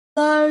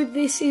Hello,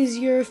 this is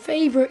your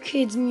favorite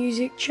kids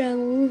music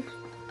channel.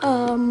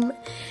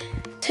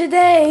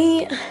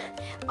 Today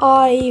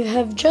I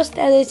have just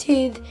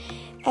edited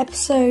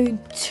episode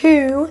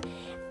 2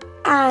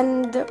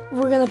 and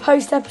we're going to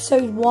post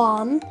episode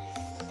 1.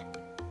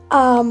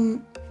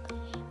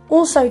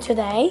 Also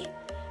today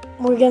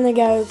we're going to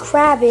go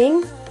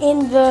crabbing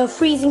in the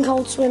freezing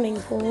cold swimming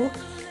pool,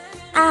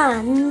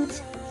 and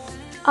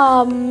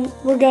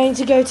we're going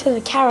to go to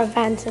the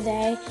caravan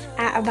today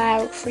at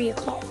about 3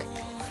 o'clock.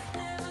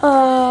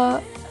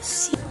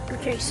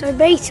 Okay, so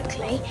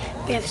basically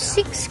we have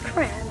 6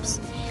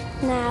 crabs.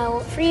 Now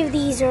 3 of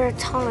these are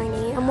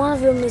tiny and one of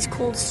them is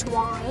called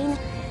Swine,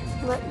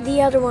 but the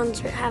other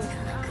ones have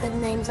good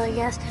names, I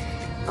guess.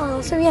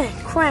 So yeah,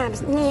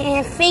 crabs.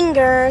 Yeah,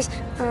 fingers.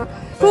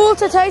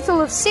 Caught a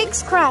total of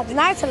 6 crabs.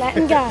 Now to let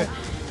them go.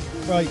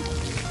 Right.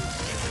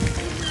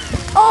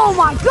 Oh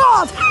my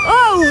god!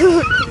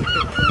 Oh!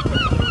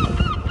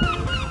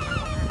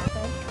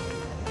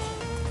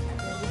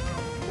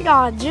 We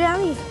got a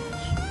jellyfish.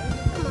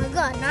 Oh my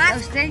god, nice.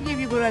 I'll stay if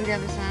you go on the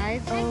other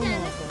side. Oh my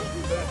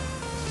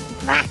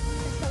god. I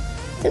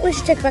think we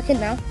should take it back in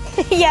now.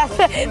 Yeah,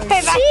 put it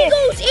back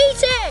Seagulls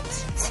eat it!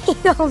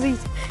 Seagulls eat it.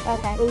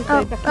 Okay. Wait,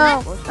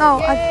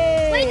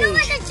 no,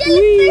 like a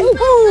jellyfish.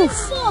 Oof!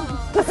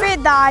 Afraid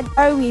that.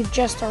 Oh, we've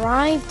just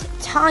arrived.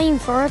 Time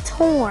for a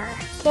tour.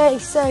 Okay,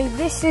 so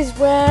this is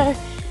where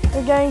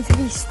we're going to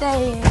be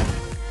staying.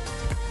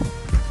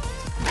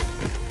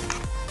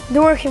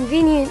 Door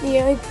conveniently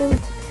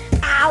opened.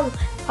 Ow!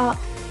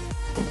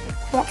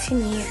 What's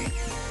in here?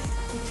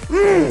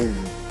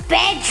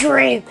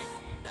 Bedroom!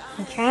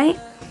 Okay.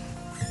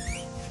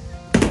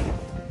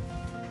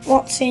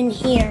 What's in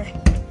here?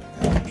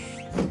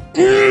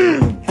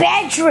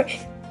 Bedroom!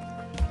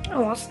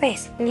 Oh, what's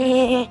this?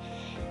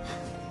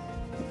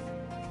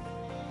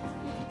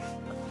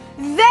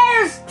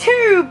 There's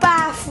 2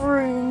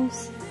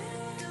 bathrooms.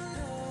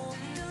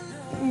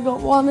 You got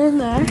one in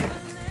there.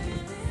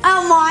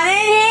 And one in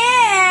here!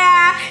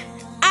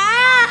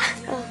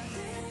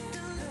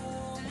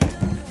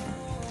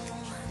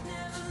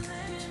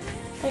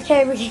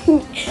 Okay,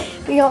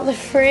 we got the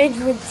fridge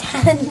with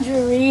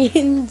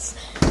tangerines.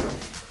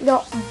 We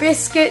got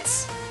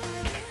biscuits.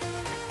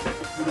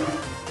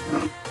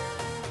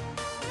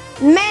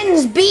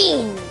 Men's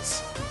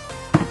beans.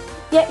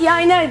 Yeah,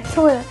 I know, the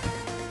toilet.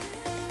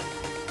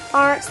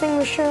 Fire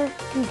extinguisher,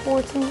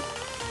 important.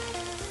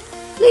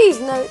 Please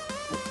note.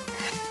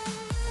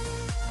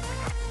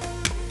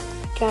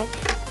 Okay.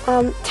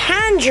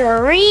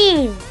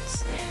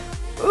 Tangerines.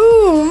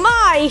 Ooh,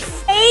 my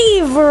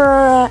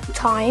favorite.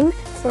 Time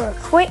for a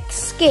quick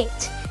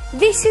skit.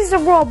 This is a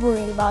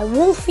robbery by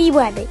Wolfie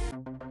Webby.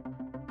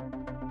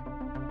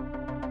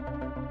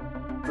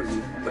 For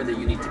you, whether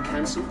you need to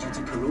cancel due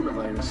to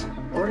coronavirus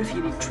or if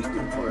you need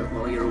treatment for it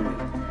while you're away.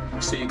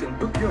 So you can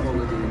book your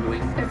holiday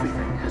knowing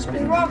everything has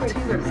been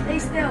tailored Stay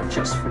still.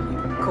 just for you.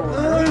 Call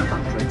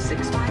 0800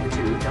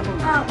 652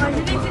 I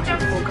need to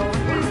jump.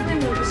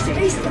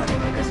 Stay still.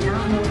 because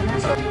now more than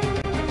ever.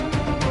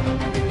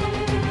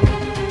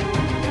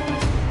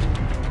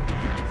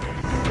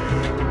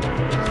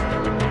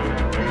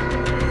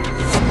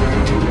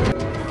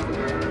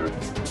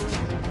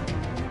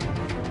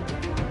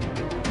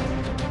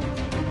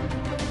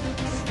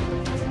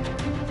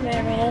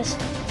 There it is.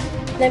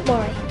 Don't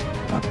worry.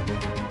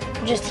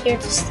 I'm just here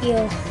to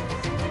steal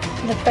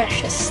the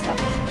precious stuff.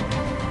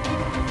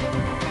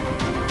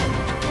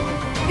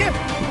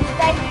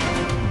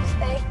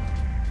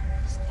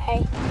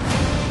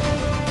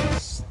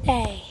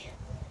 Stay.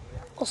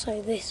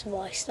 Also, this is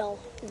why I stole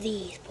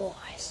these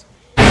boys.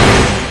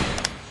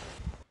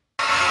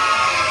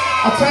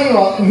 I'll tell you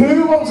what,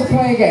 who wants to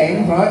play a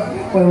game,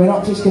 right, where we're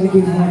not just going to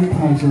give one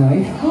prize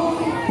away,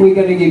 we're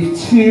going to give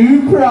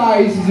 2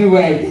 prizes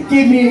away.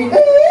 Give me an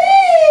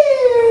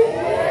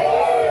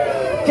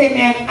give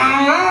me an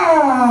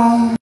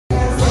ah.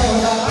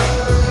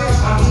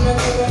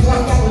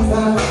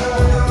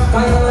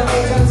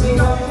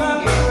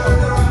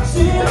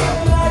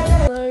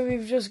 Hello,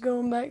 we've just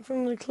gone back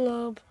from the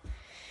club.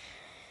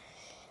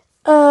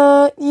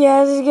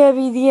 Yeah, this is going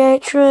to be the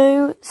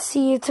outro.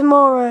 See you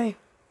tomorrow.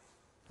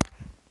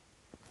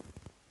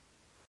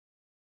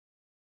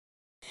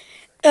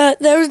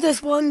 There was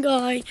this one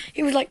guy,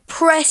 he was like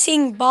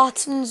pressing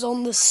buttons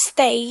on the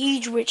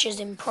stage, which is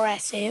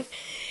impressive.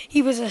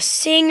 He was a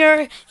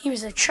singer, he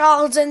was a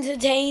child's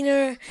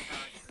entertainer.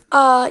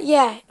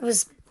 Yeah, it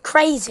was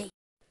crazy.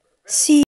 See